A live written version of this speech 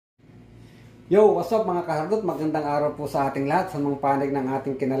Yo, what's up mga kahardot? Magandang araw po sa ating lahat sa mga panig ng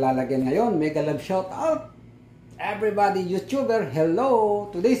ating kinalalagyan ngayon. Mega love shout out everybody YouTuber, hello!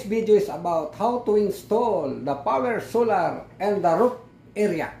 Today's video is about how to install the power solar and the roof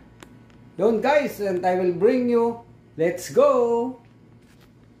area. Yun guys, and I will bring you. Let's go!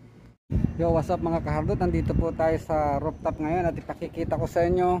 Yo, what's up mga kahardot? Nandito po tayo sa rooftop ngayon at ipakikita ko sa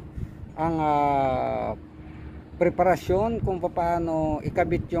inyo ang preparasyon kung paano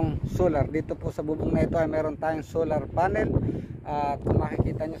ikabit yung solar. Dito po sa bubong na ito ay meron tayong solar panel at kung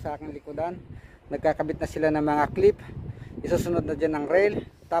makikita nyo sa aking likudan, nagkakabit na sila ng mga clip, isusunod na dyan ng rail,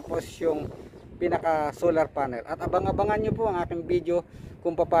 tapos yung pinaka solar panel. At abang-abangan nyo po ang aking video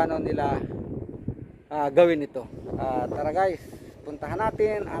kung paano nila gawin ito. Tara guys, puntahan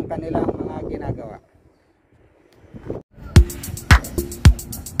natin ang kanilang mga ginagawa.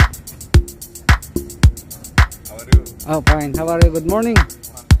 Oh, fine. How are you? Good morning.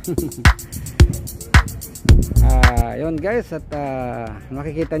 Yun guys, at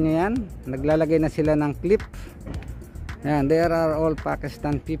makikita nyo yan, naglalagay na sila ng clip. Yan, there are all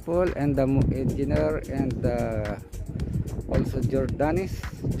Pakistan people and the engineer and also Jordan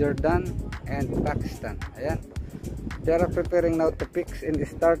and Pakistan. Ayan, they are preparing now to fix and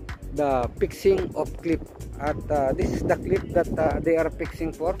start the fixing of clip. At this is the clip that they are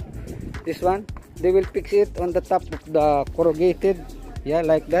fixing for. This one, they will fix it on the top of the corrugated, yeah,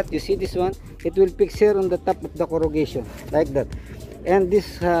 like that. You see this one, it will fix here on the top of the corrugation, like that. And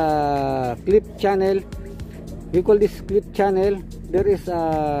this clip channel, we call this clip channel, there is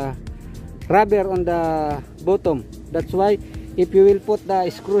a rubber on the bottom. That's why if you will put the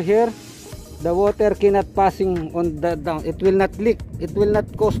screw here, the water cannot passing on the down, it will not leak, it will not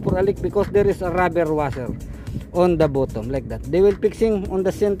cause for a leak because there is a rubber washer on the bottom, like that. They will fixing on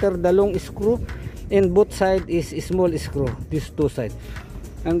the center the long screw, and both side is small screw, these two sides,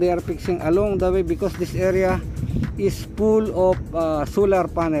 and they are fixing along the way because this area is full of solar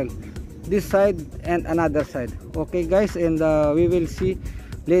panel, this side and another side. Okay guys, and we will see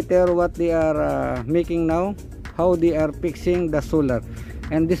later what they are making now, how they are fixing the solar.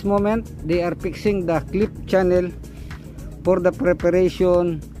 And this moment they are fixing the clip channel for the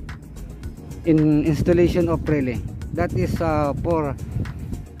preparation in installation of railing. That is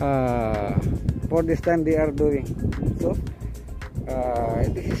for this time they are doing. So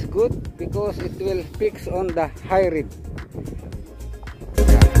this is good because it will fix on the high rib.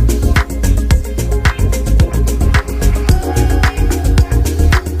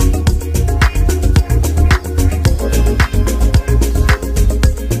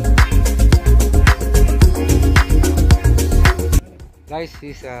 Guys,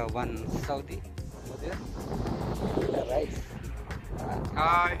 this is one Saudi model. Right.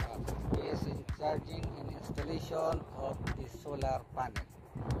 Hi. He is in charging and installation of the solar panel,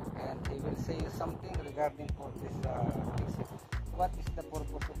 and he will say you something regarding for this fixing. What is the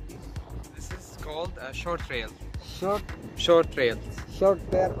purpose of this? This is called a short rail. Short Rail. short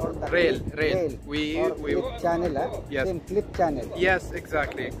pair or the Rail. clip channel, yes. Same clip channel. Yes,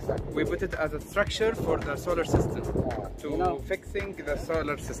 exactly. We put it as a structure for the solar system to fixing the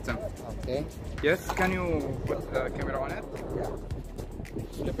solar system. Okay. Yes, can you put the camera on it? Yeah.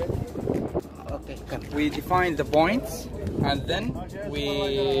 Flip it. Okay. Come. We define the points and then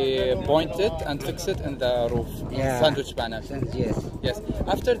we point it and fix it in the roof, sandwich panel. Yes. Yes.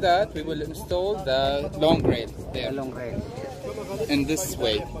 After that, we will install the long rail there. Along rail. In this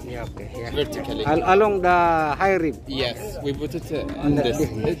way. Yeah. Okay. Yeah. Vertically. Along the high rib. Yes, we put it in this.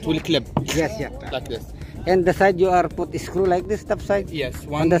 It will clip. Yes. Yeah. Like this. And the side you are put screw like this, top side. Yes.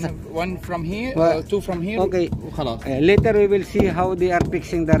 One from here. Two from here. Okay. Later we will see how they are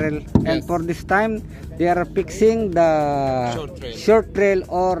fixing the rail. And for this time, they are fixing the short rail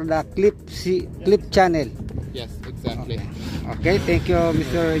or the clip channel. Yes, exactly. Okay. Thank you,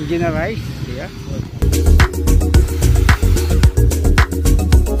 Mr. Engineer Rice. Yeah.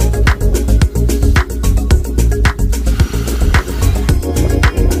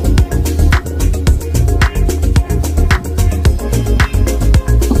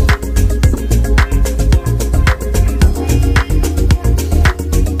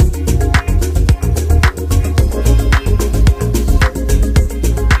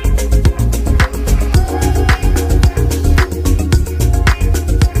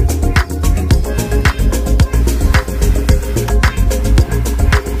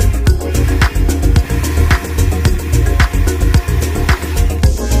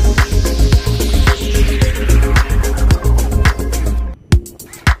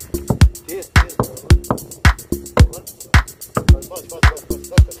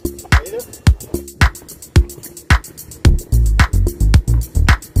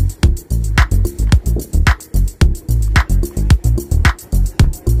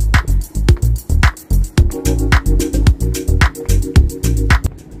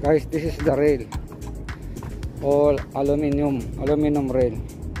 Guys, this is the rail, all aluminum rail.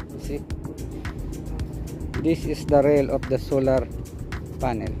 See, this is the rail of the solar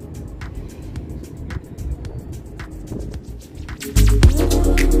panel.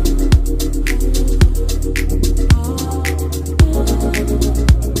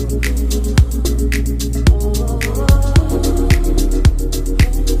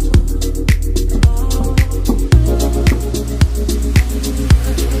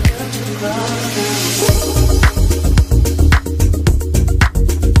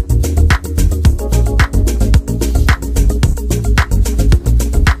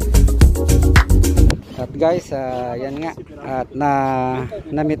 Guys, yan nga, at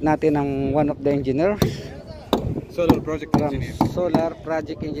na-meet natin ang one of the engineers, solar project engineer. Solar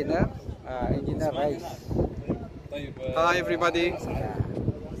project engineer, Engineer Rice. Hi everybody.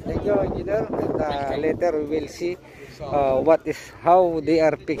 Thank you, engineer. And later we will see how they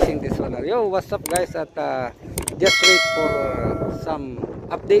are fixing the solar. Yo, what's up guys? At just wait for some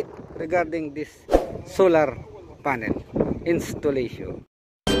update regarding this solar panel installation.